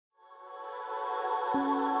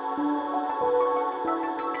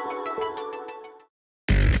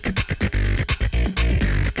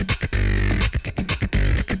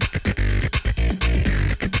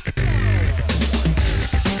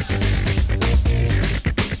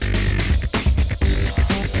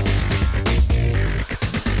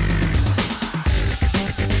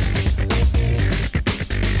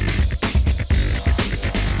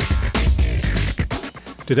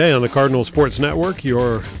Today on the Cardinal Sports Network,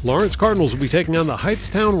 your Lawrence Cardinals will be taking on the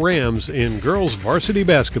Hightstown Rams in girls varsity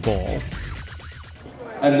basketball.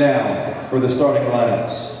 And now for the starting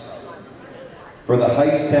lineups. For the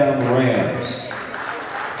Hightstown Rams,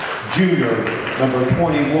 junior, number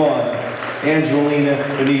 21, Angelina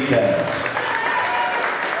Benitez.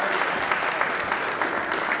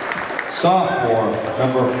 Sophomore,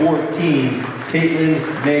 number 14,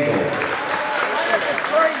 Caitlin Nagel.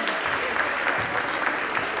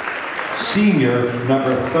 Senior,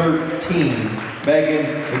 number 13, Megan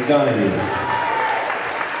McDonough.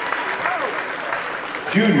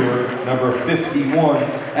 Junior, number 51,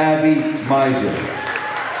 Abby Miser.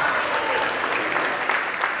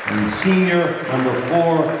 And senior, number 4,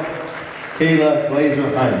 Kayla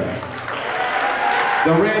Glazer-Hyman.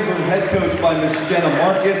 The Rams are head coached by Ms. Jenna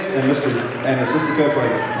Marcus and assistant coach by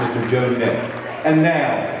Mr. Joe Nick. And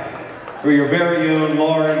now, for your very own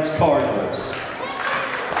Lawrence Cardinals.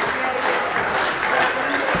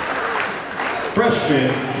 Freshman,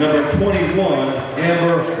 number 21,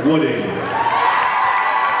 Amber Wooding.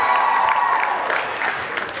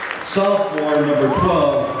 Sophomore, number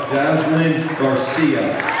 12, Jaslyn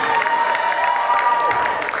Garcia.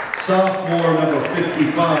 Sophomore, number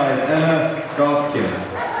 55, Emma Gopkin.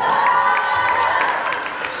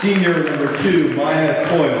 Senior, number 2, Maya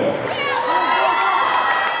Coyle.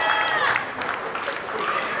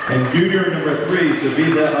 And junior, number 3,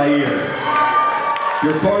 Savita Ayer.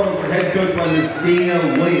 Your Cardinals are head coached by Ms. Dina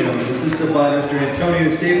Williams, assisted by Mr. Antonio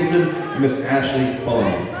Stapleton and Ms. Ashley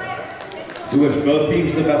Bond. We wish both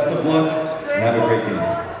teams the best of luck and have a great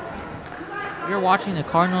game. You're watching the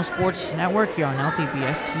Cardinal Sports Network here on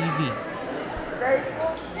LTBS TV.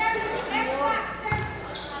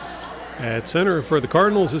 At center for the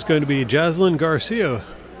Cardinals is going to be Jaslyn Garcia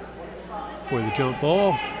for the jump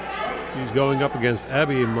ball. He's going up against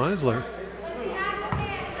Abby Meisler.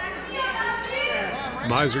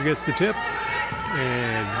 Miser gets the tip,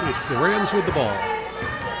 and it's the Rams with the ball.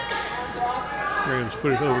 Rams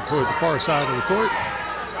put it over toward the far side of the court.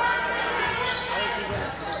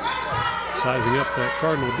 Sizing up that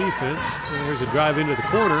Cardinal defense. And there's a drive into the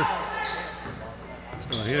corner.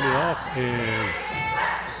 So hand it off,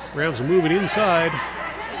 and Rams are moving inside.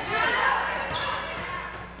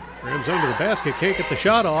 Rams under the basket, can't get the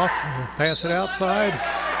shot off. Pass it outside.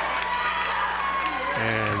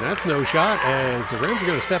 And that's no shot, as the Rams are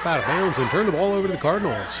going to step out of bounds and turn the ball over to the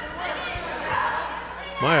Cardinals.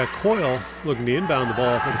 Maya Coyle looking to inbound the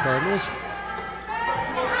ball for the Cardinals.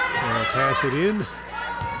 Pass it in.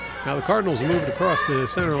 Now the Cardinals move it across the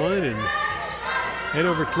center line and head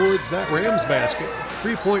over towards that Rams basket.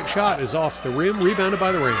 Three-point shot is off the rim, rebounded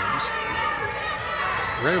by the Rams.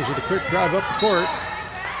 Rams with a quick drive up the court.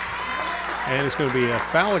 And it's going to be a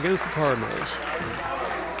foul against the Cardinals.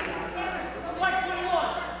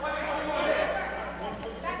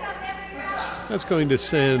 That's going to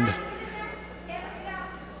send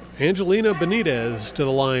Angelina Benitez to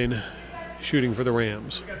the line, shooting for the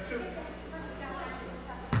Rams.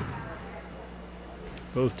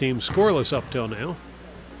 Both teams scoreless up till now.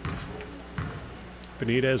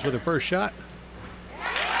 Benitez with the first shot.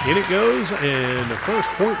 In it goes, and the first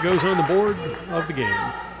point goes on the board of the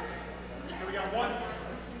game.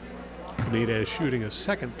 Benitez shooting a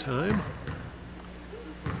second time.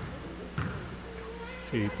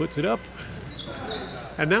 She puts it up.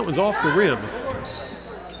 And that one's off the rim.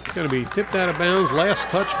 It's going to be tipped out of bounds. Last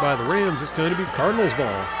touch by the Rams. It's going to be Cardinals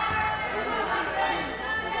ball.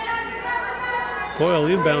 Coyle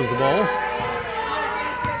inbounds the ball.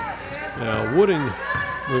 Now Wooding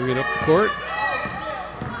moving it up the court.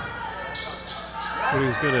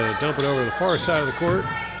 Wooding's going to dump it over to the far side of the court.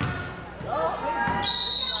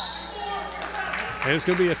 And it's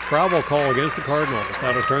going to be a travel call against the Cardinals.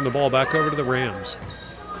 That'll turn the ball back over to the Rams.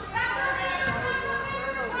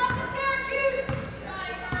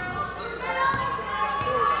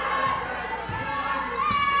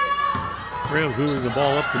 Rams moving the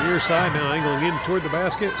ball up the near side, now angling in toward the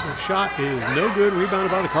basket. The shot is no good,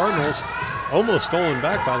 rebounded by the Cardinals. Almost stolen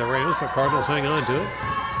back by the Rams, but Cardinals hang on to it.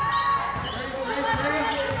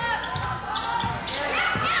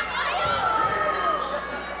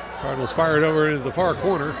 Cardinals fire it over into the far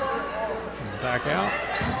corner. Back out.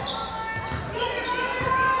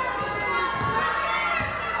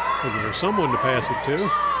 Looking for someone to pass it to.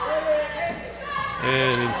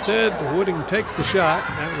 And instead, Wooding takes the shot.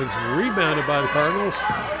 That one's rebounded by the Cardinals.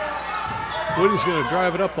 Wooding's going to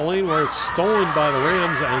drive it up the lane where it's stolen by the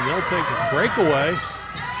Rams, and they'll take a breakaway.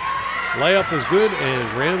 Layup is good,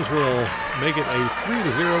 and Rams will make it a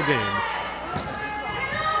 3-0 game.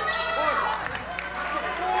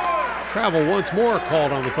 Travel once more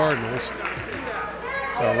called on the Cardinals.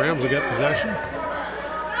 So Rams will get possession.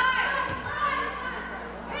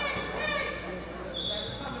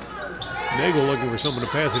 Nagel looking for someone to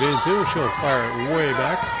pass it into. She'll fire it way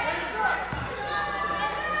back.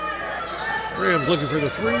 Rams looking for the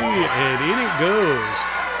three, and in it goes.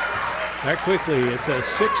 That quickly, it's a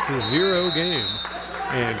 6-0 game.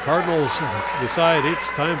 And Cardinals decide it's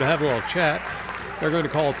time to have a little chat. They're going to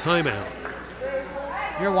call timeout.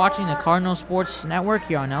 You're watching the Cardinal Sports Network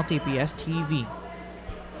here on LTPS TV.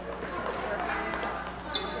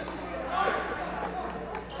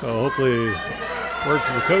 So hopefully word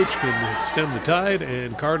from the coach can stem the tide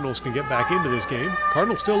and Cardinals can get back into this game.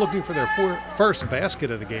 Cardinals still looking for their first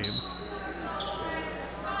basket of the game.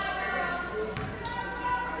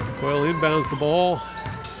 Coyle inbounds the ball.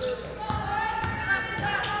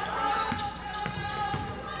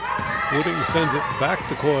 Wooding sends it back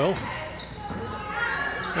to Coyle.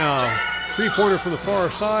 Now, three-pointer from the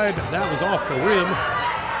far side. That one's off the rim.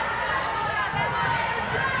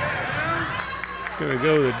 It's going to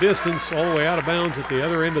go the distance all the way out of bounds at the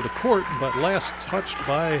other end of the court, but last touched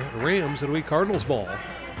by the Rams. It'll be Cardinals ball.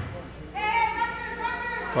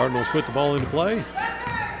 Cardinals put the ball into play.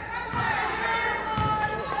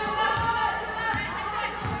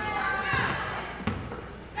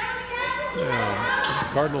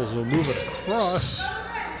 Cardinals will move it across.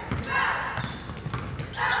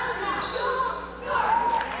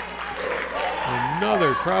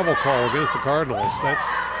 Another travel call against the Cardinals. That's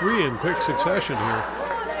 3 in quick succession here.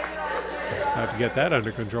 Have to get that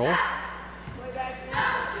under control.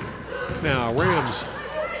 Now Rams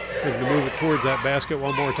looking to move it towards that basket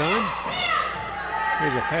one more time.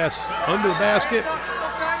 Here's a pass under the basket.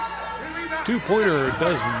 Two-pointer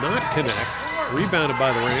does not connect. Rebounded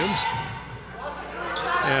by the Rams.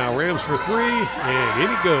 Now Rams for 3, and in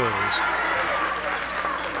it goes.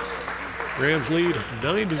 Rams lead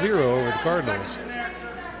 9-0 over the Cardinals.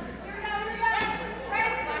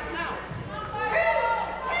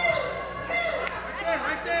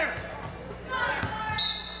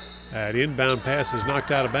 That inbound pass is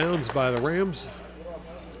knocked out of bounds by the Rams.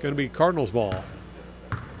 It's going to be Cardinals ball.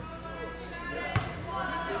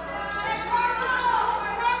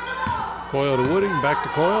 Coyle to Wooding, back to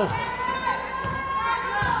Coyle.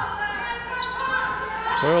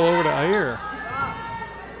 Coyle over to Ayer.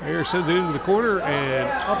 Ayer sends it into the corner and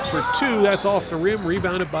up for 2. That's off the rim,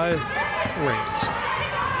 rebounded by the Rams.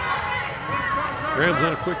 Rams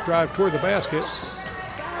on a quick drive toward the basket.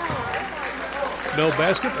 No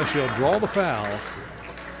basket, but she'll draw the foul.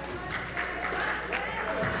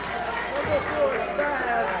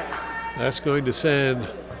 That's going to send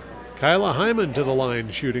Kyla Hyman to the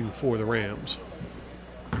line shooting for the Rams.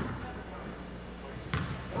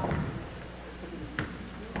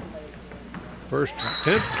 First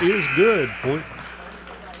attempt is good. Point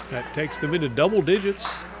that takes them into double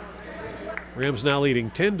digits. Rams now leading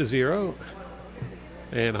 10-0.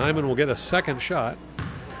 And Hyman will get a second shot.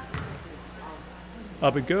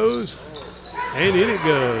 Up it goes, and in it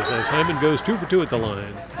goes as Hyman goes 2 for 2 at the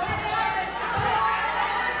line.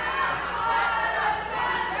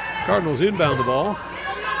 Cardinals inbound the ball.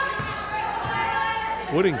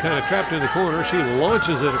 Wooding kind of trapped in the corner. She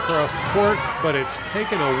launches it across the court, but it's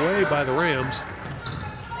taken away by the Rams.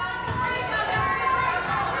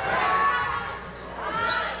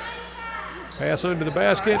 Pass under the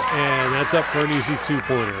basket, and that's up for an easy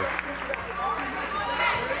 2-pointer.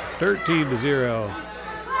 13-0,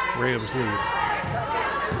 Rams lead.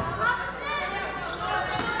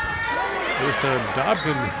 This time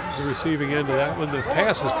Dobkin is the receiving end of that one. The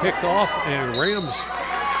pass is picked off, and Rams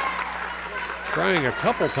trying a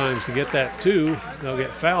couple times to get that 2. They'll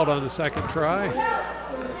get fouled on the second try.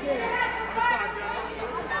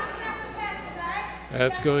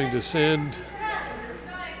 That's going to send,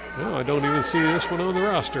 no, I don't even see this one on the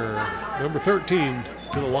roster. Number 13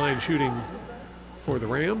 to the line shooting for the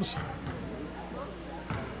Rams.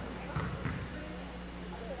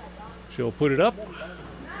 She'll put it up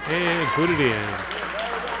and put it in.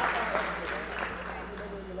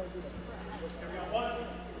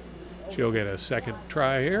 She'll get a second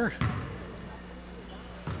try here.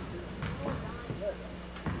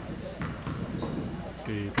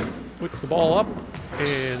 He puts the ball up,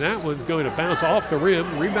 and that one's going to bounce off the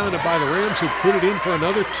rim, rebounded by the Rams, who put it in for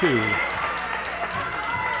another 2.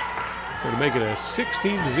 Going to make it a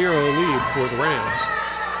 16-0 lead for the Rams.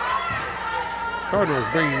 Cardinals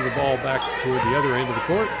bringing the ball back toward the other end of the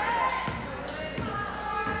court.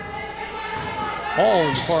 Hall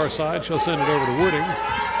on the far side. She'll send it over to Wooding.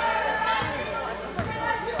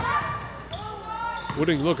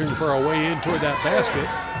 Wooding looking for a way in toward that basket,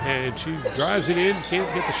 and she drives it in,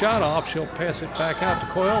 can't get the shot off. She'll pass it back out to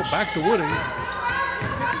Coyle, back to Wooding.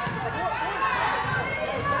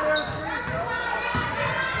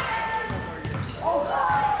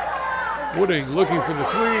 Wooding looking for the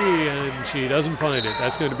three, and she doesn't find it.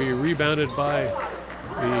 That's going to be rebounded by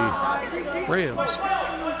the Rams.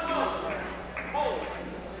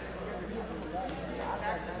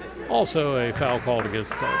 Also a foul called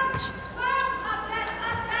against the Cardinals.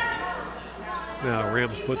 Now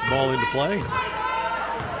Rams put the ball into play.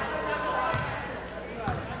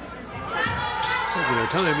 Taking their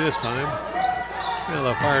time this time. Now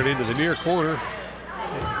they'll fire it into the near corner.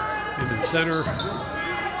 Into the center.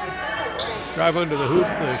 Drive under the hoop.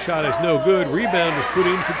 The shot is no good. Rebound is put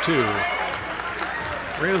in for two.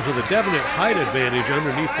 Rams with a definite height advantage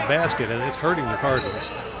underneath the basket, and it's hurting the Cardinals.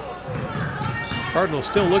 Cardinals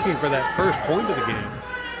still looking for that first point of the game.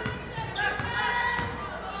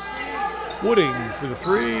 Wooding for the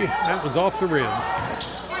three. That one's off the rim.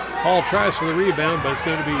 Hall tries for the rebound, but it's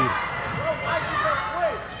going to be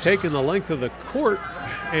taken the length of the court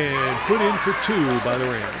and put in for two by the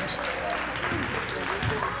Rams.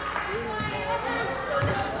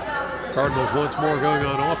 Cardinals once more going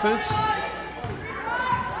on offense.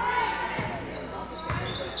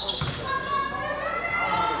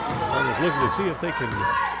 Cardinals looking to see if they can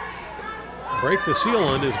break the seal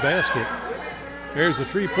on this basket. There's the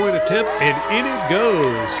three-point attempt, and in it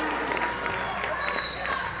goes.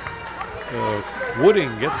 Wooding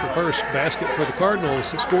gets the first basket for the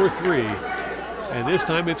Cardinals to score three. And this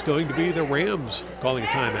time it's going to be the Rams calling a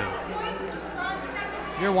timeout.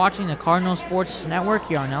 You're watching the Cardinal Sports Network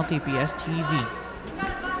here on LTPS TV.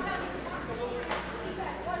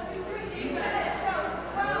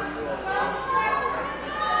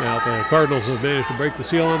 Now the Cardinals have managed to break the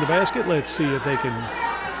seal on the basket. Let's see if they can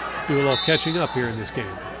do a little catching up here in this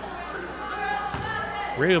game.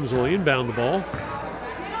 Rams will inbound the ball.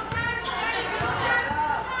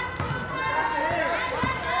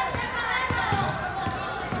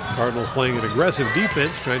 Cardinals playing an aggressive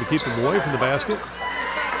defense, trying to keep them away from the basket.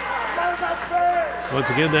 Once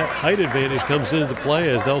again, that height advantage comes into play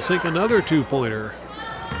as they'll sink another two-pointer.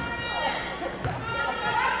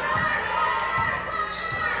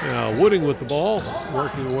 Now Wooding with the ball,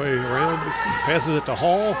 working away around, passes it to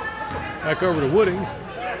Hall, back over to Wooding.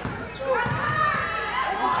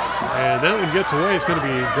 And that one gets away. It's going to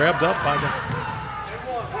be grabbed up by the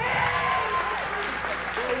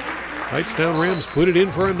Hightstown Rams. Put it in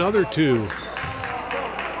for another two.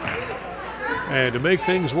 And to make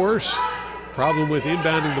things worse, problem with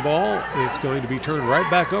inbounding the ball, it's going to be turned right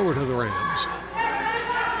back over to the Rams.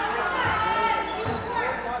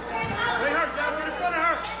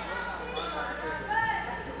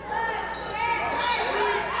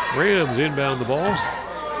 Rams inbound the ball.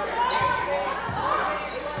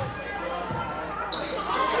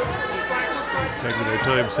 Taking their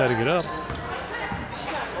time setting it up.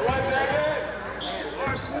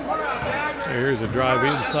 Here's a drive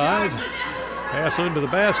inside. Pass under the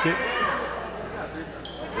basket.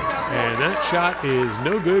 And that shot is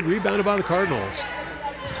no good. Rebounded by the Cardinals.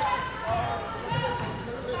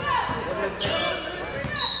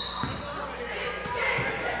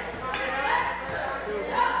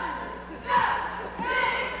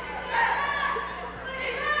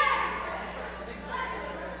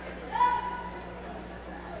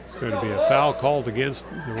 It's going to be a foul called against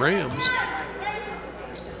the Rams.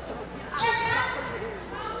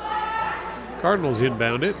 Cardinals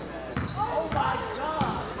inbound it.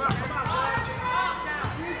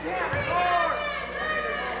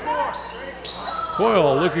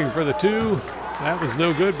 Coyle looking for the two. That was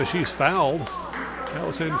no good, but she's fouled. That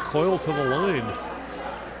will send Coyle to the line.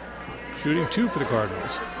 Shooting two for the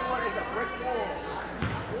Cardinals.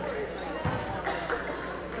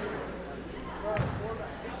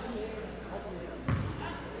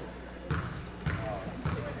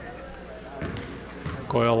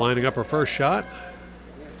 Coyle lining up her first shot.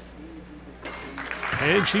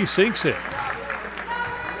 And she sinks it.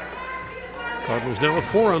 Cardinals now with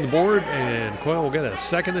 4 on the board, and Coyle will get a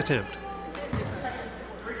second attempt.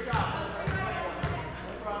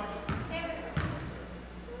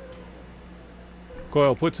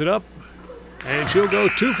 Coyle puts it up, and she'll go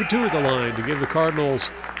 2 for 2 at the line to give the Cardinals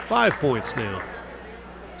 5 points now.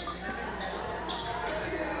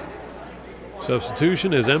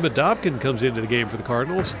 Substitution as Emma Dobkin comes into the game for the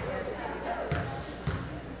Cardinals.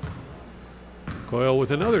 Coyle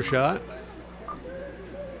with another shot.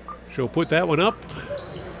 She'll put that one up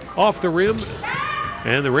off the rim,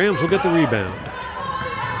 and the Rams will get the rebound.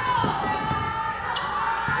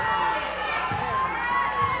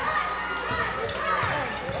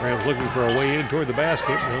 Rams looking for a way in toward the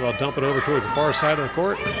basket. Now they'll dump it over towards the far side of the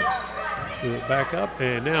court. Move it back up,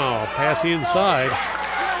 and now pass inside.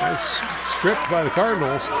 That's stripped by the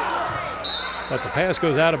Cardinals, but the pass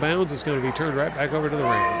goes out of bounds. It's going to be turned right back over to the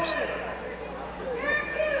Rams.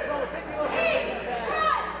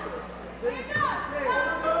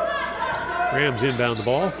 Rams inbound the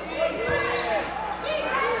ball.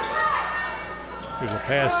 There's a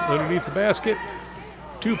pass underneath the basket.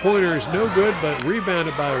 Two-pointers no good, but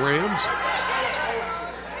rebounded by the Rams.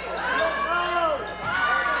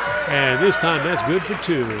 And this time that's good for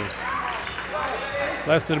two.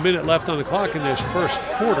 Less than a minute left on the clock in this first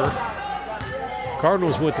quarter.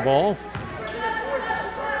 Cardinals with the ball.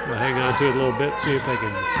 We'll hang on to it a little bit, see if they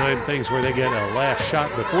can time things where they get a last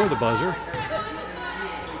shot before the buzzer.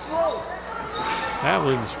 That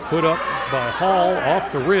one's put up by Hall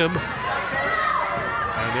off the rim.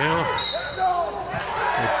 And now,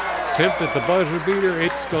 attempt at the buzzer beater.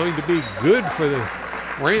 It's going to be good for the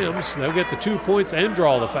Rams. They'll get the 2 points and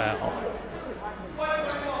draw the foul.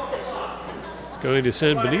 It's going to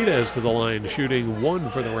send Benitez to the line, shooting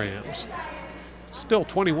one for the Rams. Still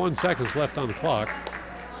 21 seconds left on the clock.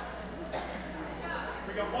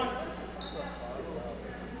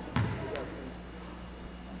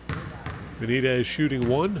 Benitez shooting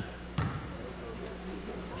one.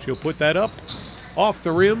 She'll put that up off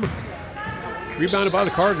the rim. Rebounded by the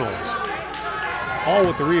Cardinals. Hall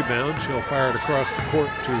with the rebound. She'll fire it across the court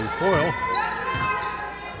to Coyle.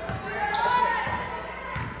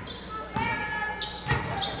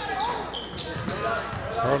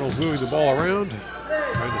 Cardinals moving the ball around,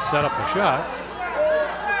 trying to set up a shot.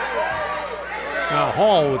 Now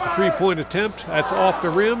Hall with the three-point attempt. That's off the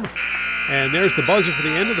rim. And there's the buzzer for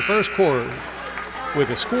the end of the first quarter.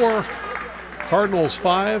 With a score, Cardinals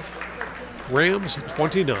 5, Rams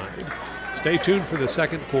 29. Stay tuned for the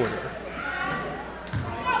second quarter.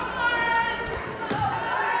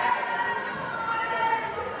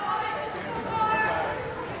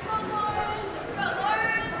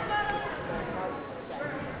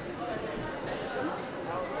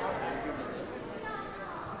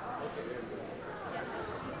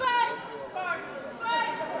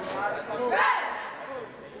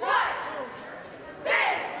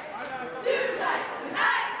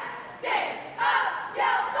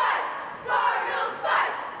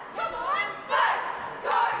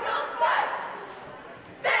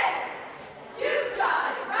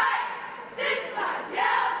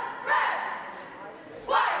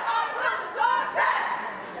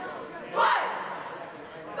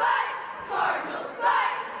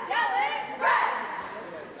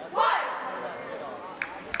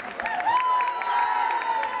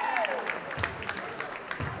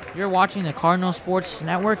 You're watching the Cardinal Sports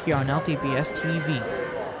Network here on LTPS TV.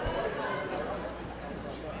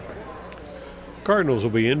 Cardinals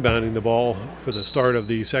will be inbounding the ball for the start of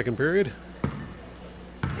the second period.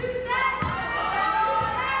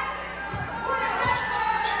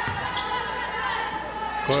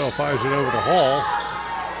 Coyle fires it over to Hall.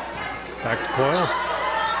 Back to Coyle.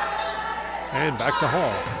 And back to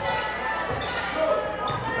Hall.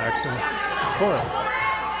 Back to Coyle.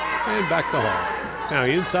 And back to Hall. Now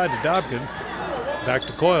inside to Dobkin. Back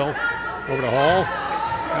to Coyle. Over to Hall.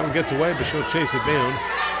 That one gets away, but she'll chase it down.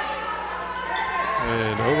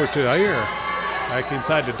 And over to Ayer. Back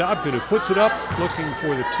inside to Dobkin, who puts it up, looking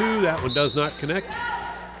for the two. That one does not connect.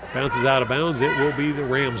 Bounces out of bounds. It will be the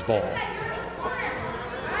Rams' ball.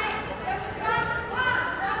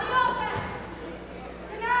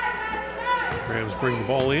 Rams bring the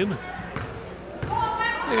ball in.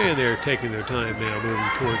 And they're taking their time now, moving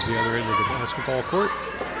towards the other end of the basketball court.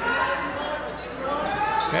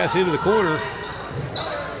 Pass into the corner.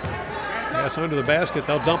 Pass under the basket.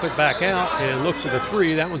 They'll dump it back out and look for the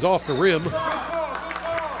three. That one's off the rim. It's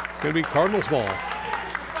going to be Cardinals' ball.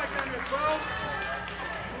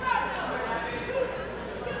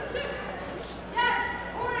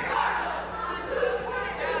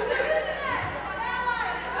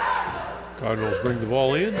 Cardinals bring the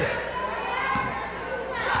ball in.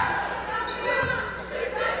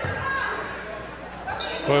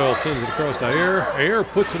 Coyle sends it across to Ayer. Ayer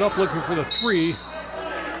puts it up looking for the three.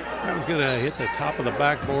 That one's going to hit the top of the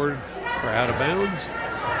backboard for out of bounds.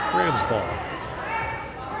 Rams ball.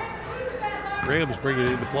 Rams bring it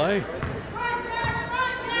into play.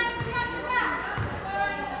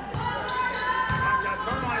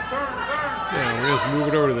 Now Rams move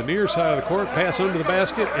it over to the near side of the court, pass under the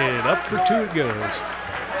basket, and up for two it goes.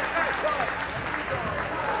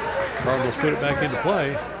 Cardinals put it back into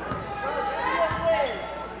play.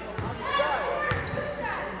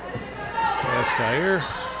 Pass to Ayer.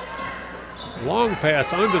 Long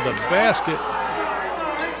pass under the basket.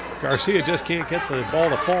 Garcia just can't get the ball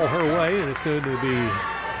to fall her way, and it's going to be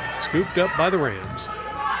scooped up by the Rams.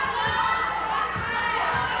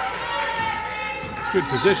 Good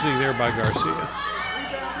positioning there by Garcia.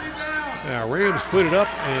 Now Rams put it up,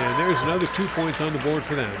 and there's another 2 points on the board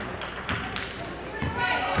for them.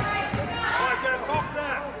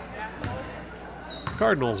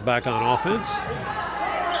 Cardinals back on offense.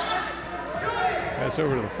 Pass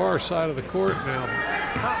over to the far side of the court. Now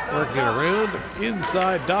working it around.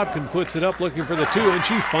 Inside, Dobkin puts it up looking for the two, and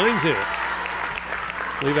she finds it.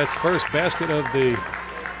 I believe that's the first basket of the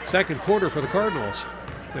second quarter for the Cardinals.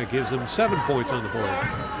 That gives them 7 points on the board.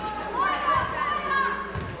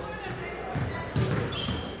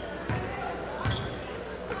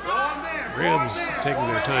 Rams taking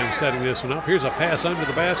their time setting this one up. Here's a pass under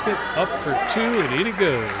the basket, up for two, and in it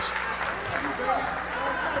goes.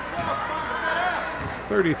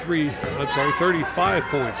 35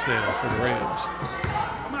 points now for the Rams.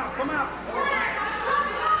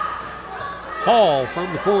 Hall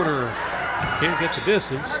from the corner, can't get the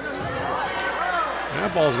distance.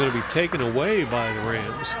 That ball's going to be taken away by the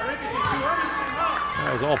Rams.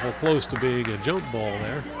 That was awful close to being a jump ball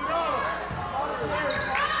there.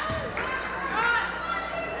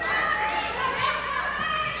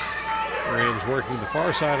 Rams working the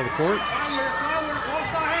far side of the court.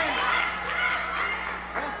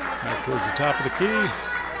 Back towards the top of the key.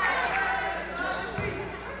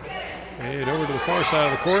 And over to the far side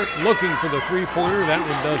of the court, looking for the three-pointer. That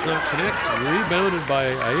one does not connect. Rebounded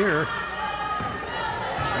by Ayer.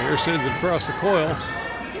 Ayer sends it across to Coyle.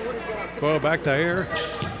 Coyle back to Ayer.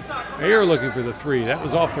 Ayer looking for the three. That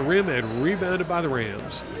was off the rim and rebounded by the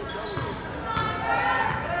Rams.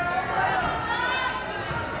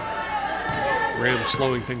 Rams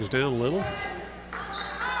slowing things down a little.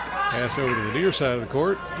 Pass over to the near side of the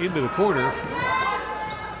court, into the corner.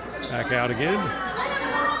 Back out again.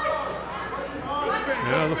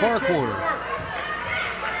 Now the far corner.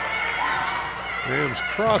 Rams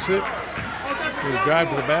cross it. With a drive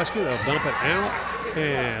to the basket, they'll dump it out.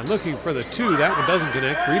 And looking for the two. That one doesn't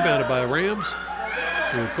connect. Rebounded by the Rams.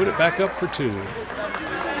 We'll put it back up for two.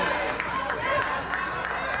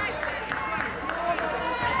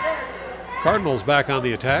 Cardinals back on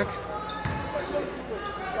the attack.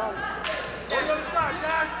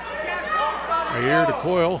 Ayer to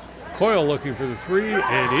Coyle. Coyle looking for the three,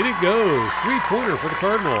 and in it goes. Three-pointer for the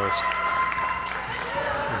Cardinals.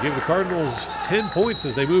 They give the Cardinals 10 points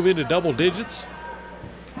as they move into double digits.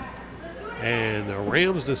 And the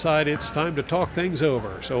Rams decide it's time to talk things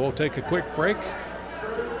over. So we'll take a quick break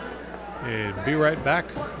and be right back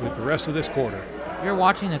with the rest of this quarter. You're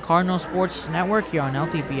watching the Cardinal Sports Network here on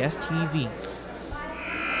LTPS TV.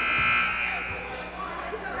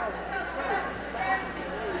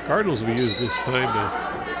 Cardinals have used this time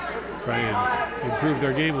to try and improve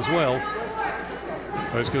their game as well.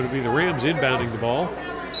 But it's going to be the Rams inbounding the ball.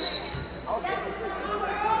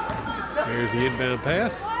 There's the inbound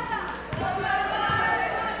pass.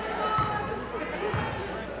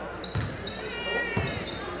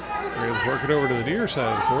 Rams work it over to the near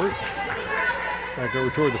side of the court. Back over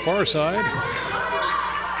toward the far side.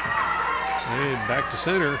 And back to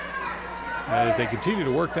center as they continue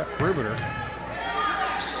to work that perimeter.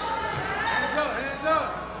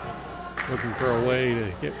 Looking for a way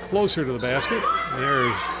to get closer to the basket.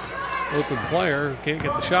 There's open player, can't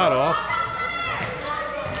get the shot off.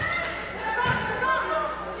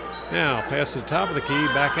 Now pass to the top of the key,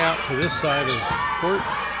 back out to this side of the court.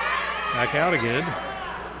 Back out again.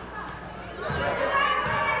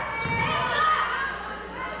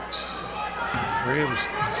 Rams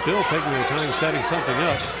still taking their time setting something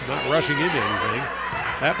up, not rushing into anything.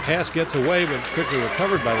 That pass gets away, but quickly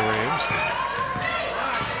recovered by the Rams.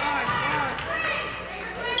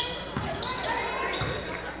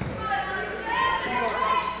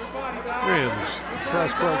 Rams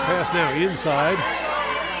cross-court pass now inside.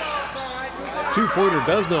 Two-pointer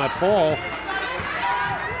does not fall.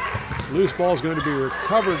 Loose ball is going to be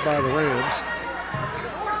recovered by the Rams.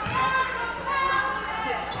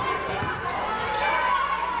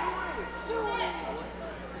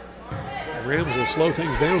 The Rams will slow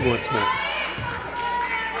things down once more.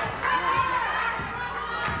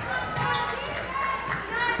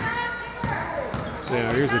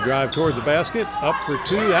 Now here's a drive towards the basket. Up for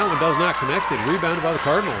two. That one does not connect. It rebounded by the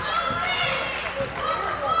Cardinals.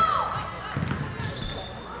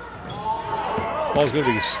 Ball's going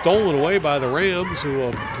to be stolen away by the Rams, who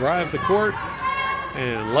will drive the court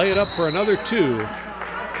and lay it up for another 2.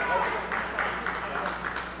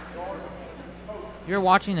 You're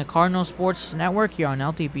watching the Cardinal Sports Network here on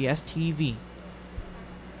LTPS TV.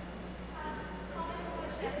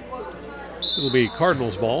 It'll be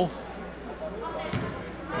Cardinals ball.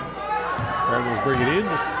 Cardinals bring it in.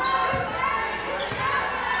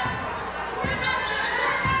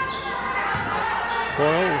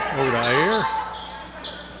 Coyle over to Ayer.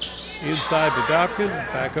 Inside to Dobkin.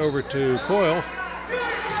 Back over to Coyle.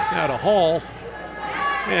 Now to Hall.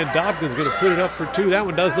 And Dobkin's going to put it up for 2. That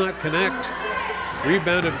one does not connect.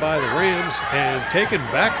 Rebounded by the Rams and taken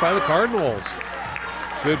back by the Cardinals.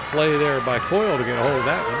 Good play there by Coyle to get a hold of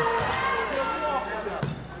that one.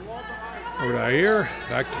 Over to Ayer,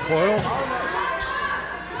 back to Coyle.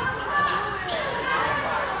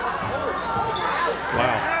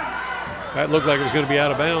 Wow. That looked like it was going to be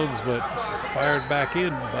out of bounds, but fired back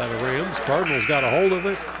in by the Rams. Cardinals got a hold of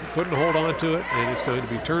it, couldn't hold on to it, and it's going to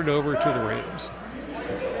be turned over to the Rams.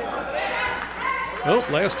 Nope,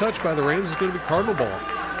 last touch by the Rams is going to be Cardinal ball.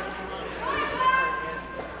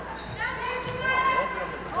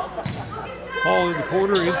 Ball in the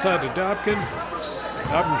corner, inside to Dobkin.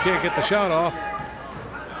 Dobkin can't get the shot off.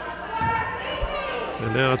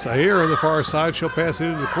 And now it's Ayer on the far side. She'll pass it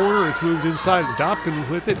into the corner. It's moved inside. Dobkin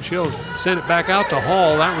with it. She'll send it back out to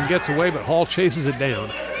Hall. That one gets away, but Hall chases it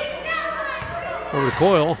down. Over to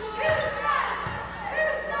Coyle.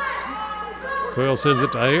 Coyle sends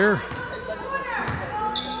it to Ayer.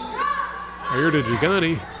 Ayer to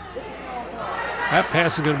Gigani. That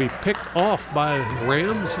pass is going to be picked off by the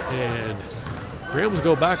Rams, and Rams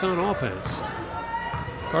go back on offense.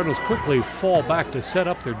 Cardinals quickly fall back to set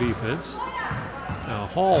up their defense. Now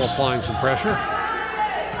Hall applying some pressure.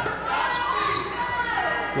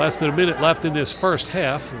 Less than a minute left in this first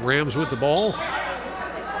half. Rams with the ball.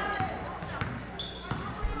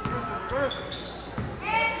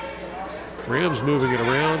 Rams moving it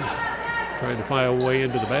around, trying to find a way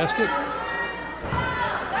into the basket.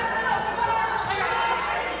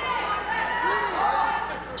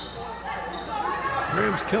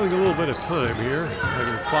 Rams killing a little bit of time here.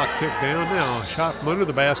 Letting the clock tick down now. Shot from under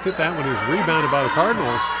the basket. That one is rebounded by the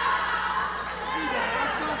Cardinals.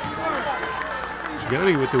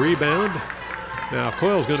 Gigani with the rebound. Now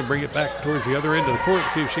Coyle's going to bring it back towards the other end of the court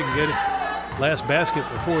and see if she can get it. Last basket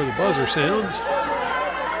before the buzzer sounds.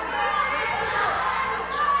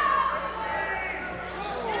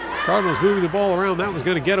 Cardinals moving the ball around. That was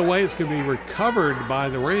going to get away. It's going to be recovered by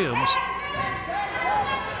the Rams.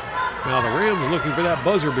 Now the Rams looking for that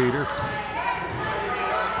buzzer beater.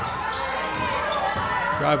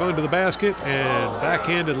 Drive under the basket and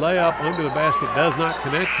backhanded layup under the basket does not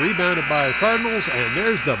connect. Rebounded by the Cardinals, and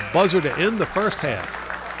there's the buzzer to end the first half.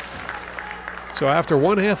 So after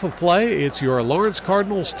one half of play, it's your Lawrence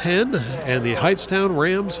Cardinals 10 and the Hightstown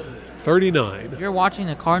Rams 39. You're watching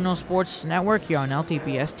the Cardinal Sports Network here on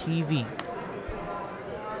LTPS TV.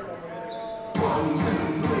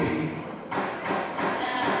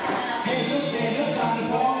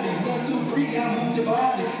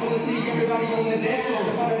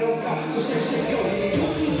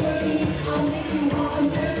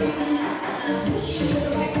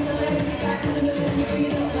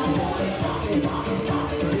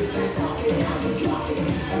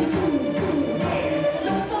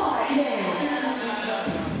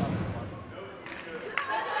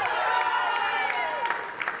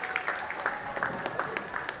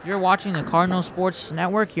 You're watching the Cardinal Sports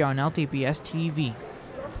Network here on LTPS TV.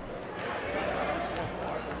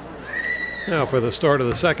 Now for the start of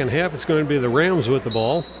the second half, it's going to be the Rams with the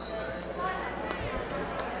ball.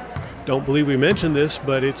 Don't believe we mentioned this,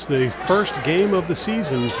 but it's the first game of the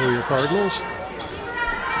season for your Cardinals.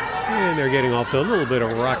 And they're getting off to a little bit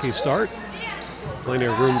of a rocky start. Plenty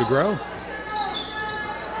of room to grow.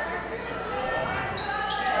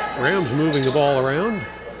 Rams moving the ball around,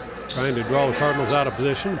 trying to draw the Cardinals out of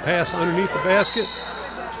position. Pass underneath the basket.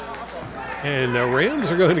 And the Rams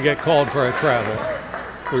are going to get called for a travel.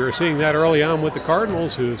 We were seeing that early on with the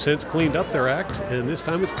Cardinals, who have since cleaned up their act, and this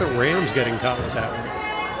time it's the Rams getting caught with that one.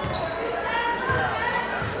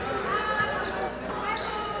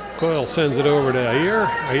 Coyle sends it over to Ayer.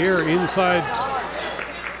 Ayer inside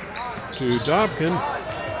to Dobkin.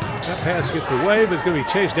 That pass gets away, but it's going to be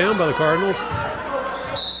chased down by the Cardinals.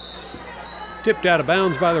 Tipped out of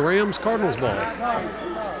bounds by the Rams. Cardinals ball.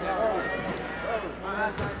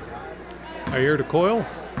 Ayer to Coyle.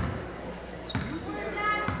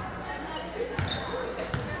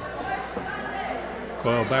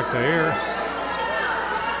 Coyle back to Ayer.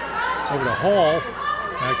 Over to Hall.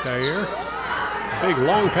 Back to Ayer. Big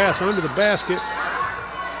long pass under the basket.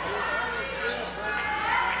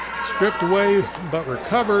 stripped away but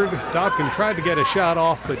recovered. Dobkin tried to get a shot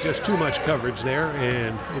off, but just too much coverage there,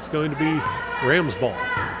 and it's going to be Rams ball.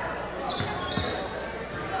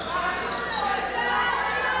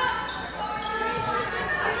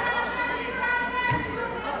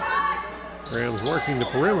 Rams working the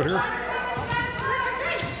perimeter.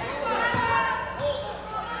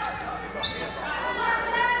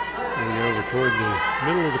 Moving over toward the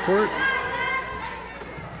middle of the court.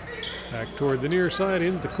 Back toward the near side,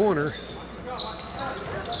 into the corner.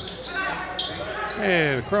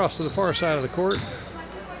 And across to the far side of the court.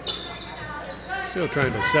 Still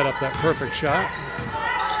trying to set up that perfect shot.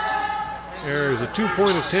 There's a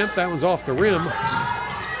two-point attempt. That one's off the rim.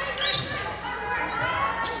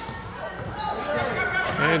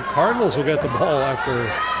 And Cardinals will get the ball after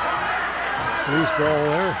loose ball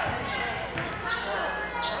there.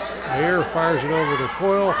 Ayer fires it over to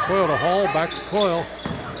Coyle. Coyle to Hall, back to Coyle.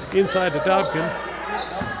 Inside to Dobkin.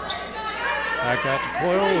 Back out to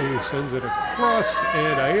Coyle, who sends it across,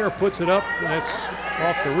 and Ayer puts it up. That's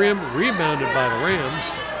off the rim, rebounded by the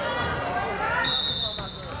Rams.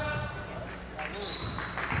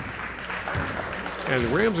 And the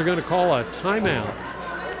Rams are going to call a timeout.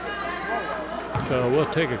 So we'll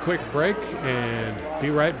take a quick break and be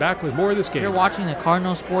right back with more of this game. You're watching the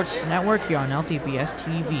Cardinal Sports Network here on LTPS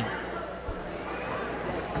TV.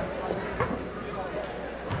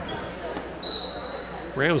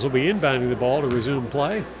 Rams will be inbounding the ball to resume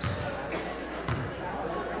play.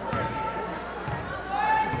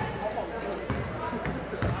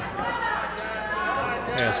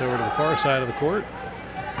 Pass over to the far side of the court.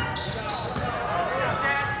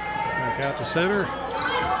 Back out to center.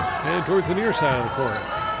 And towards the near side of the court.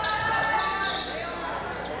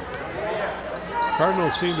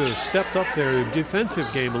 Cardinals seem to have stepped up their defensive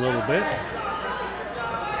game a little bit.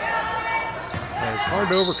 It's hard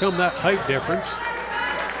to overcome that height difference.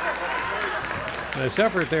 Nice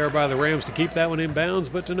effort there by the Rams to keep that one in bounds,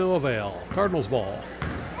 but to no avail. Cardinals ball.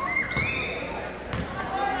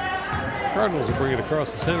 Cardinals will bring it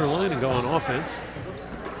across the center line and go on offense.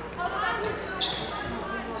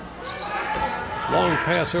 Long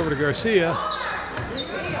pass over to Garcia.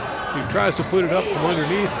 She tries to put it up from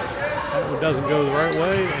underneath. That one doesn't go the right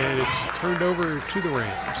way, and it's turned over to the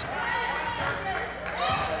Rams.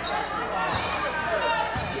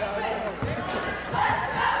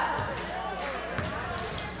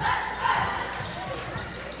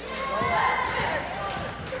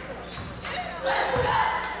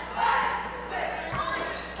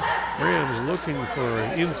 Rams looking for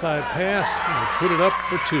an inside pass and put it up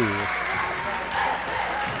for two.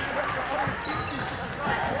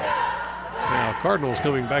 Now Cardinals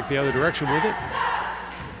coming back the other direction with it.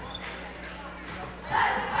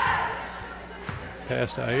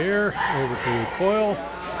 Pass to Ayer, over to Coyle,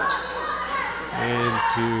 and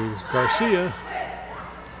to Garcia.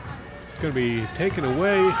 It's going to be taken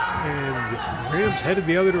away, and Rams headed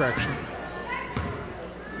the other direction.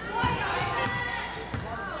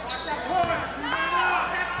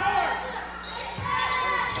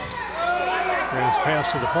 Rams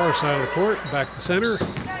pass to the far side of the court, back to center.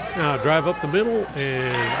 Now drive up the middle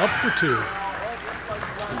and up for two.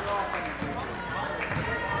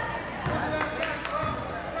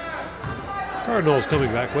 Cardinals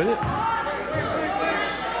coming back with it.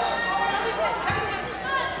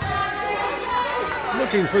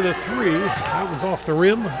 Looking for the three. That one's off the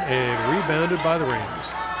rim and rebounded by the Rams.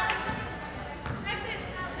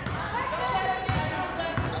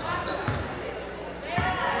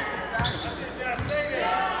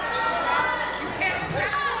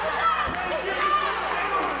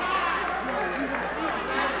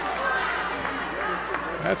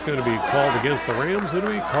 That's going to be called against the Rams. It'll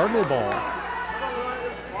be Cardinal ball.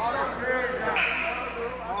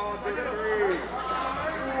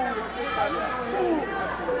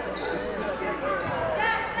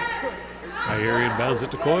 Ayer inbounds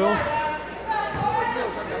it to Coyle.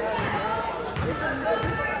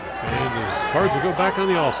 And the Cards will go back on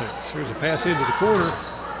the offense. Here's a pass into the corner.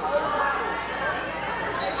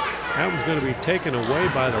 That one's going to be taken away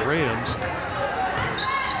by the Rams.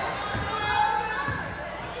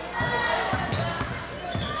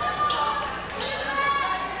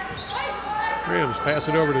 Rams pass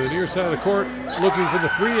it over to the near side of the court, looking for the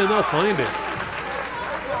three, and they'll find it.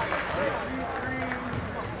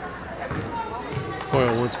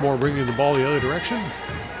 Coyle once more bringing the ball the other direction.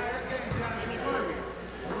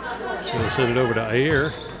 She'll send it over to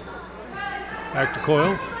Ayer. Back to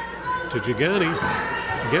Coyle, to Gigani.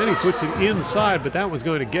 Gigani puts it inside, but that one's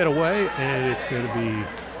going to get away, and it's going to be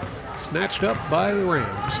snatched up by the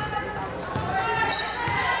Rams.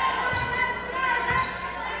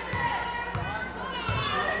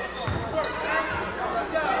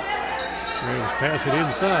 pass it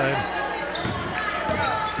inside.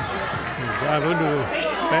 And drive under the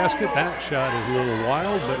basket. That shot is a little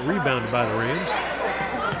wild, but rebounded by the Rams.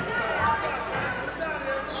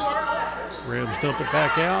 Rams dump it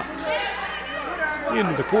back out.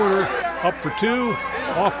 Into the corner. Up for two.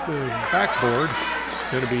 Off the backboard.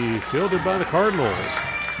 It's going to be fielded by the Cardinals.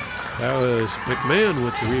 That was McMahon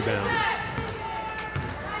with the rebound.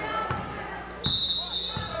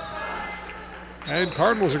 And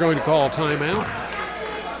Cardinals are going to call a timeout.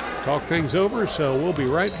 Talk things over, so we'll be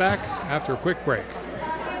right back after a quick break.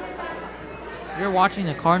 You're watching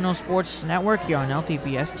the Cardinal Sports Network here on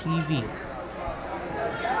LTPS TV.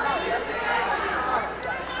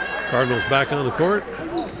 Cardinals back on the court.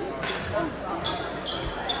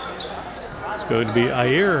 It's going to be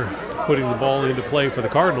Ayer putting the ball into play for the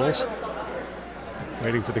Cardinals.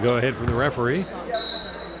 Waiting for the go-ahead from the referee.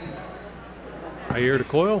 Ayer to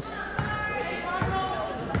Coyle.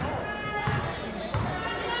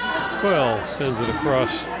 Coyle sends it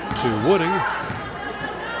across to Wooding.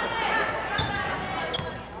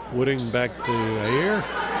 Wooding back to Ayer.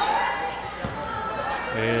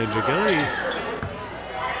 And Jagani.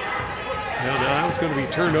 Now that one's going to be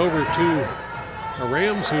turned over to the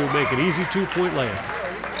Rams, who make an easy two-point layup.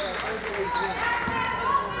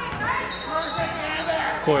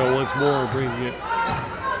 Coyle once more bringing it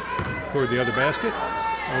toward the other basket.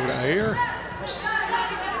 Over to Ayer.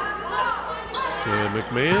 To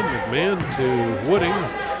McMahon. McMahon to Wooding.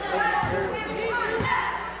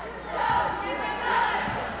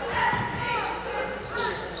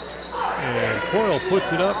 And Coyle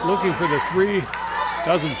puts it up, looking for the three.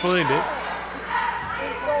 Doesn't find it.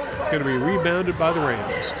 It's going to be rebounded by the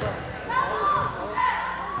Rams.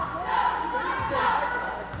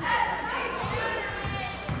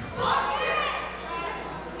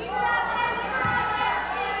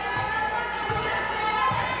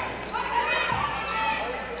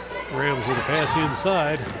 Rams with a pass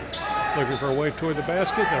inside, looking for a way toward the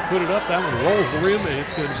basket. They'll put it up. That one rolls the rim, and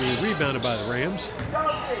it's going to be rebounded by the Rams.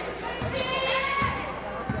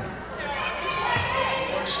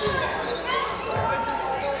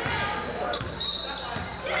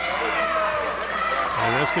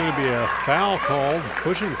 And that's going to be a foul called,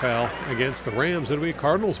 pushing foul against the Rams. It'll be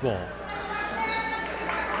Cardinals ball.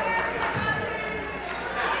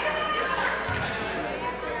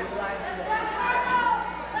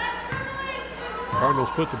 Cardinals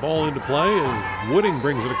put the ball into play, and Wooding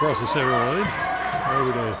brings it across the center line.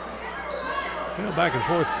 Over to, back and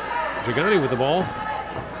forth. Jagani with the ball.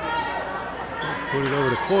 Put it over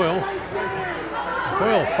to Coyle.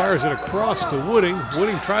 Coyle fires it across to Wooding.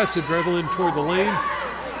 Wooding tries to dribble in toward the lane.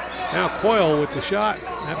 Now Coyle with the shot.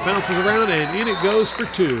 That bounces around, and in it goes for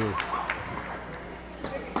two.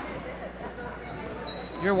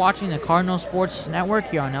 You're watching the Cardinal Sports Network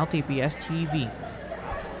here on LTPS TV.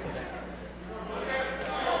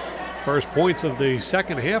 First points of the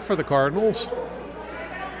second half for the Cardinals.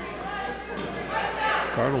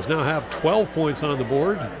 Cardinals now have 12 points on the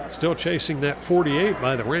board, still chasing that 48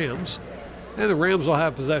 by the Rams. And the Rams will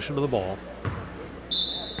have possession of the ball.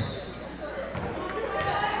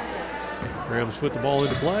 Rams put the ball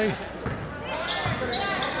into play.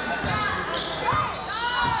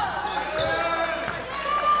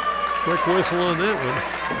 Quick whistle on that one.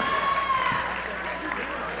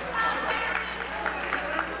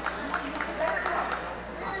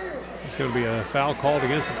 It's going to be a foul called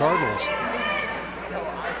against the Cardinals.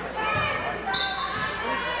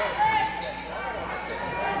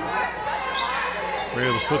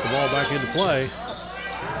 Rams put the ball back into play.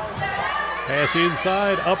 Pass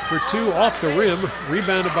inside, up for two, off the rim.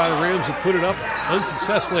 Rebounded by the Rams, who put it up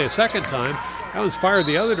unsuccessfully a second time. That one's fired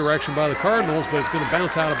the other direction by the Cardinals, but it's going to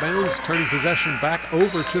bounce out of bounds, turning possession back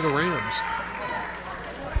over to the Rams.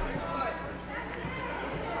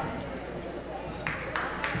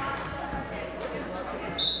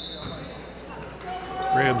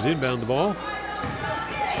 Rams inbound the ball.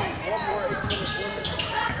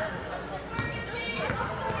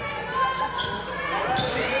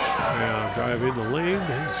 Now drive in the lane,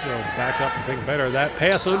 so back up and think better of that.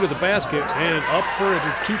 Pass under the basket and up for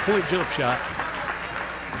a two-point jump shot.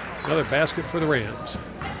 Another basket for the Rams.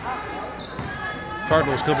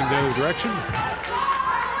 Cardinals coming the other direction.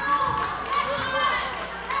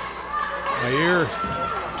 Ayer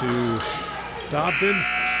to Dobkin.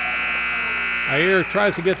 Ayer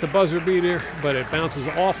tries to get the buzzer beater, but it bounces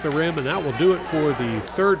off the rim, and that will do it for the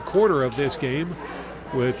third quarter of this game,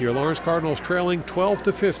 with your Lawrence Cardinals trailing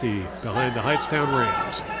 12-50 behind the Hightstown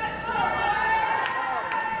Rams.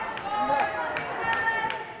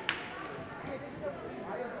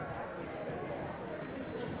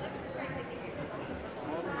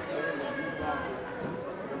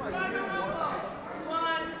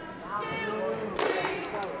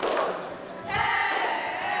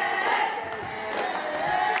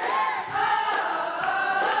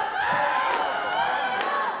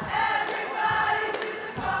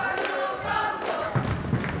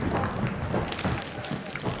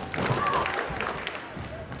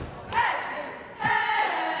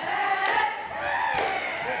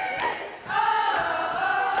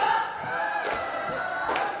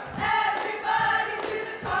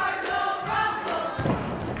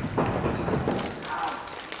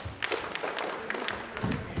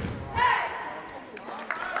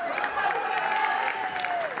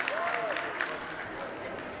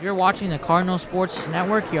 You're watching the Cardinal Sports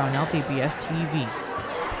Network here on LTPS TV.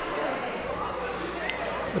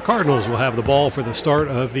 The Cardinals will have the ball for the start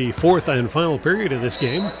of the fourth and final period of this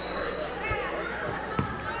game.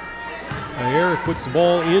 Ayer puts the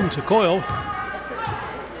ball into Coyle.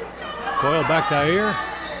 Coyle back to Ayer.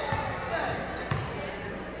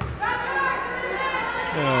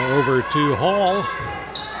 Now over to Hall.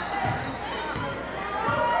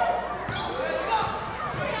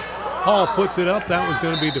 Hall puts it up. That one's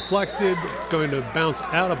going to be deflected. It's going to bounce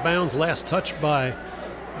out of bounds. Last touch by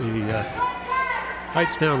the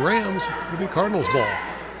Hightstown Rams. It'll be Cardinals ball.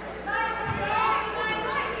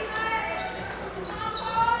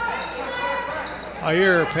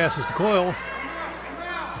 Ayer passes to Coyle.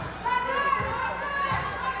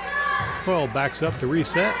 Coyle backs up to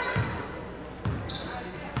reset.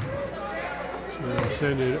 They'll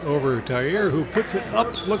send it over to Ayer, who puts it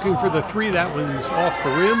up looking for the three. That one's off the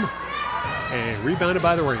rim and rebounded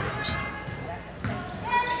by the Rams.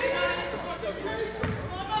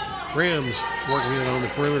 Rams working it on the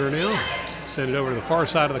perimeter now. Send it over to the far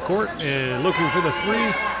side of the court and looking for the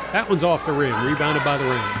three. That one's off the rim, rebounded by the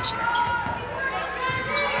Rams.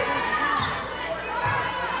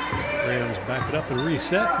 Rams back it up and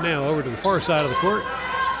reset. Now over to the far side of the court.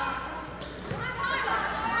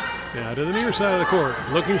 Now to the near side of the court.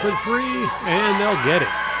 Looking for the three, and they'll get it.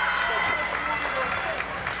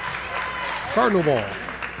 Cardinal ball.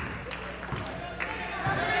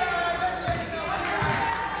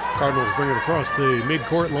 Cardinals bring it across the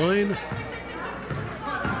midcourt line.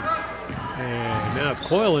 And now it's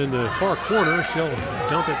Coyle in the far corner. She'll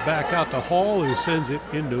dump it back out to Hall, who sends it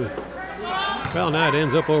into, well, now it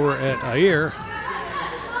ends up over at Ayer.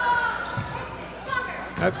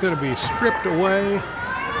 That's going to be stripped away.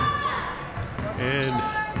 And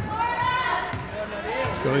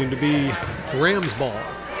it's going to be Rams ball.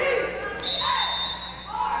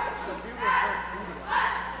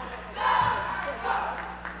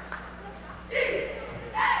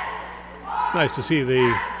 Nice to see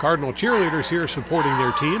the Cardinal cheerleaders here supporting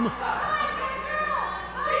their team.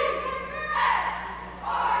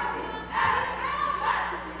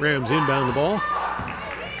 Rams inbound the ball.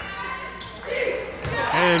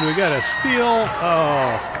 And we got a steal.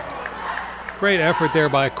 Oh, great effort there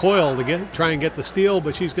by Coyle to try and get the steal,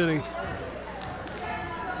 but she's going to,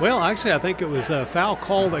 well, actually I think it was a foul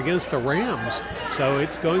called against the Rams, so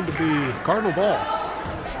it's going to be Cardinal ball.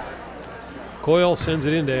 Coyle sends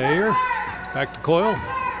it into Ayer. Back to Coyle.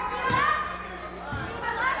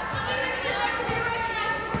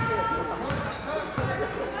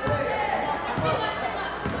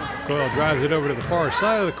 Coyle drives it over to the far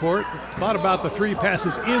side of the court. Thought about the three,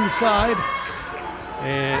 passes inside.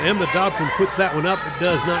 And Emma Dobkin puts that one up. It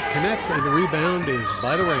does not connect, and the rebound is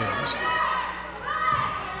by the Rams.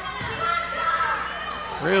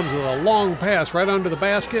 Rams with a long pass right under the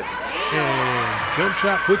basket. And jump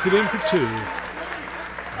shot puts it in for two.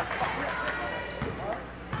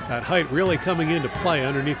 That height really coming into play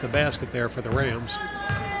underneath the basket there for the Rams.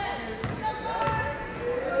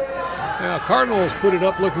 Now Cardinals put it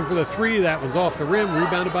up looking for the three. That was off the rim,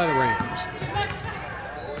 rebounded by the Rams.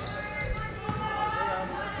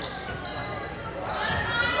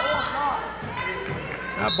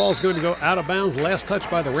 That ball's going to go out of bounds. Last touch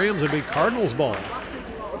by the Rams will be Cardinals ball.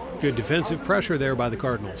 Good defensive pressure there by the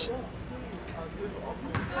Cardinals.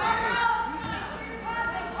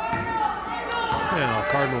 Now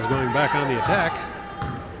Cardinals going back on the attack.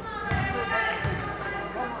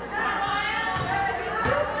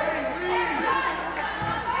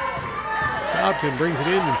 Dobkin brings it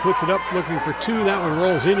in and puts it up looking for two. That one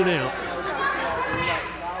rolls in and out.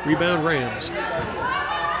 Rebound Rams.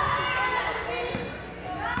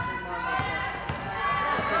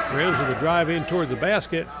 Rams with a drive in towards the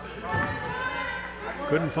basket.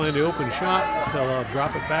 Couldn't find the open shot, so they'll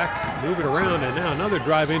drop it back, move it around, and now another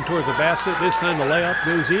drive in towards the basket. This time the layup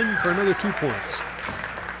goes in for another 2 points.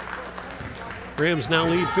 Rams now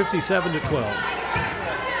lead 57-12.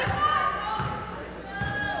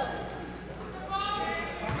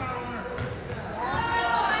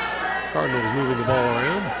 Cardinals moving the ball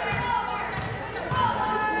around.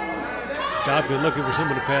 Dobkin looking for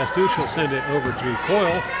someone to pass to. She'll send it over to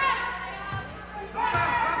Coyle.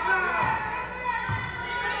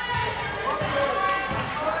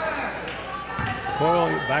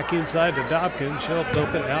 Coyle back inside to Dobkin. She'll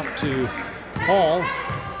dump it out to Hall.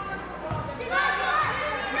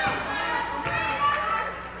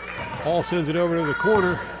 Hall sends it over to the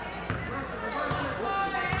corner.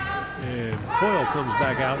 And Coyle comes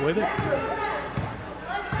back out with it.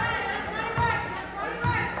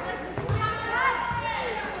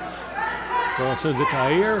 Coyle sends it to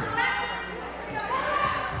Ayer.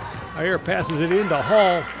 Ayer passes it into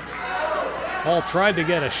Hall. Hall tried to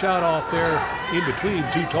get a shot off there in between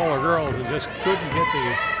two taller girls and just couldn't get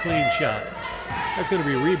the clean shot. That's going to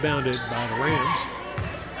be rebounded by the Rams.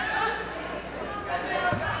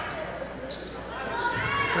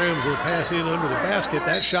 Rams will pass in under the basket.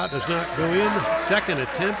 That shot does not go in. Second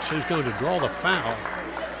attempt, she's going to draw the foul.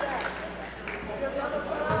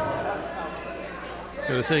 It's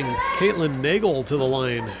going to send Caitlin Nagel to the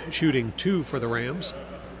line, shooting 2 for the Rams.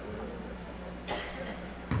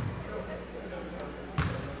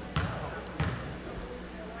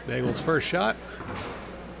 Nagel's first shot.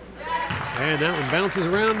 And that one bounces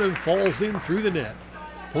around and falls in through the net.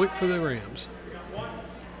 Point for the Rams.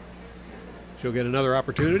 She'll get another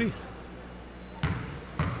opportunity.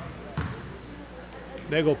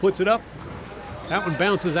 Nagel puts it up. That one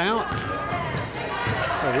bounces out.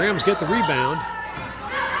 The Rams get the rebound.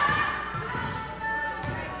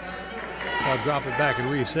 They'll drop it back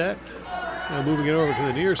and reset. Now moving it over to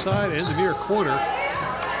the near side and the near corner.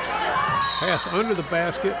 Pass under the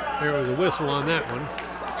basket. There was a whistle on that one.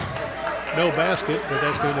 No basket, but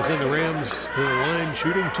that's going to send the Rams to the line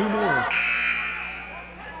shooting 2 more.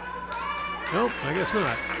 Nope, I guess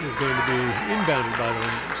not. It's going to be inbounded by the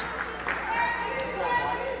Rams.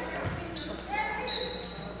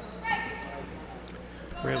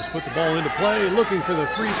 Rams put the ball into play, looking for the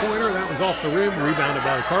three-pointer. That one's off the rim, rebounded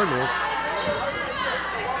by the Cardinals.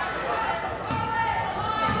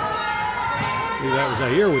 I believe that was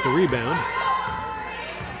Ayer with the rebound.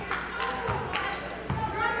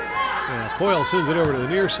 Coyle sends it over to the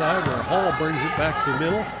near side where Hall brings it back to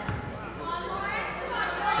middle.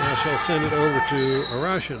 Now she'll send it over to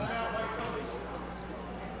Arashan.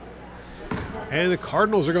 And the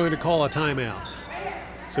Cardinals are going to call a timeout.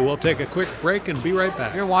 So we'll take a quick break and be right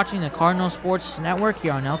back. You're watching the Cardinal Sports Network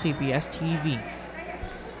here on LTPS TV.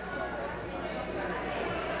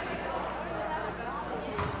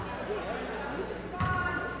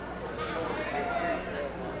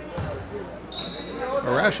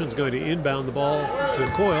 Arashan's going to inbound the ball to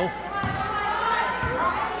Coyle.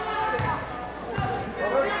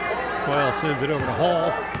 Coyle sends it over to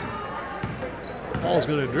Hall. Hall's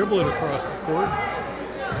going to dribble it across the court.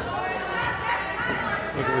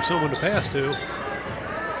 Looking for someone to pass to.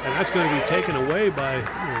 And that's going to be taken away by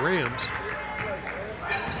the Rams.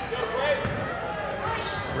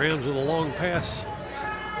 Rams with a long pass.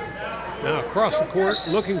 Now across the court,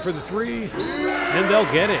 looking for the three, and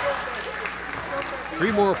they'll get it.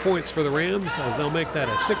 3 more points for the Rams as they'll make that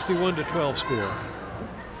a 61-12 score.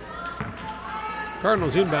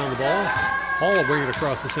 Cardinals inbound the ball. Hall will bring it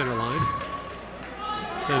across the center line.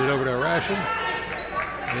 Send it over to Arashan.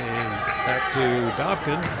 And back to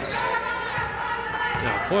Dobkin.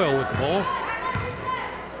 Now Coyle with the ball.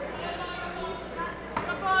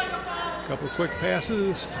 Couple of quick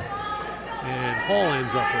passes. And Hall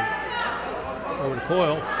ends up with it. Over to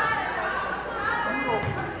Coyle.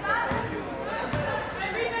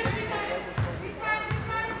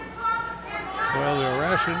 Coyle to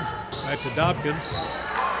Arashan. Back to Dobkin.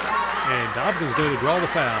 And Dobkin's going to draw the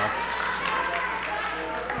foul.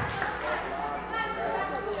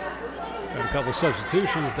 Got a couple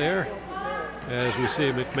substitutions there as we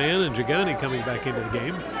see McMahon and Jagani coming back into the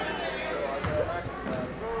game.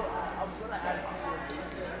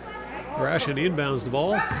 Arashan inbounds the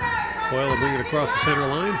ball. Coyle will bring it across the center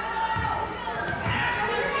line.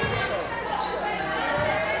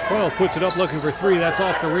 Coyle puts it up looking for 3. That's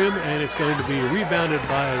off the rim, and it's going to be rebounded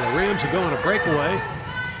by the Rams, who go on a breakaway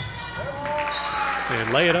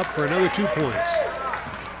and lay it up for another 2 points.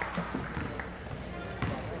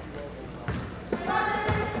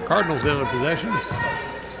 Cardinals now in possession.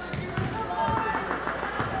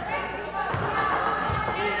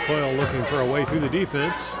 Coyle looking for a way through the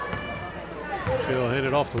defense. She'll hand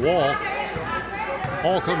it off to Wall.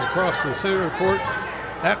 Ball comes across to the center of the court.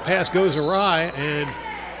 That pass goes awry, and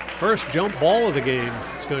first jump ball of the game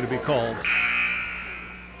is going to be called.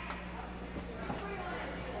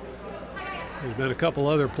 There's been a couple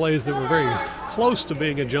other plays that were very close to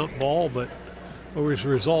being a jump ball, but it was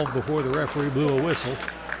resolved before the referee blew a whistle.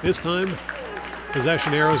 This time,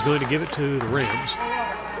 possession arrow is going to give it to the Rams.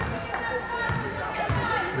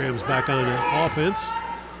 Rams back on offense.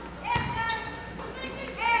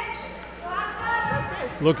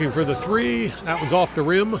 Looking for the 3. That one's off the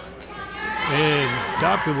rim. And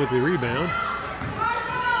Dobkin with the rebound.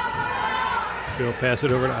 She'll pass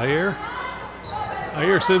it over to Ayer.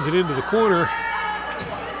 Ayer sends it into the corner,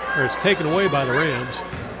 or it's taken away by the Rams.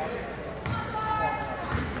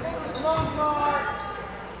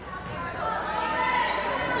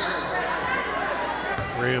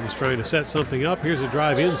 Rams trying to set something up. Here's a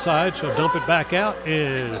drive inside. She'll dump it back out,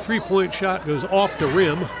 and a three-point shot goes off the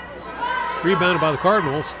rim. Rebounded by the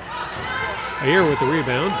Cardinals. Ayer with the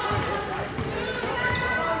rebound.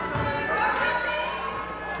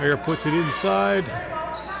 Ayer puts it inside.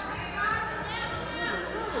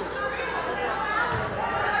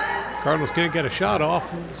 Cardinals can't get a shot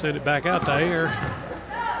off. Send it back out to Ayer.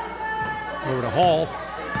 Over to Hall.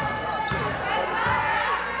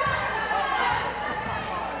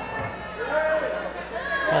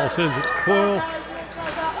 Hall sends it to Coyle.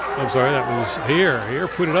 I'm sorry, that was Ayer. Ayer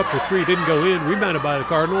put it up for three, didn't go in. Rebounded by the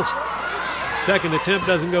Cardinals. Second attempt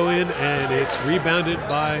doesn't go in, and it's rebounded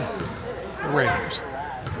by the Rams.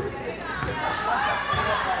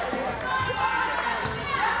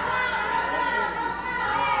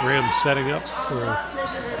 Rams setting up for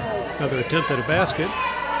another attempt at a basket.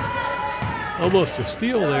 Almost a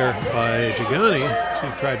steal there by Gigani.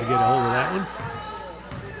 She tried to get a hold of that one.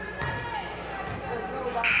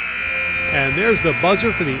 And there's the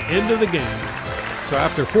buzzer for the end of the game. So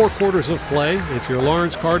after 4 quarters of play, it's your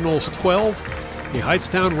Lawrence Cardinals 12, the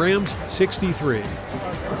Hightstown Rams 63.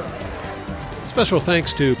 Special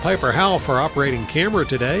thanks to Piper Howell for operating camera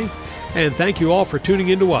today, and thank you all for tuning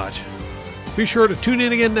in to watch. Be sure to tune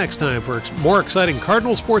in again next time for more exciting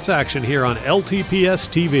Cardinal sports action here on LTPS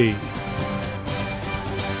TV.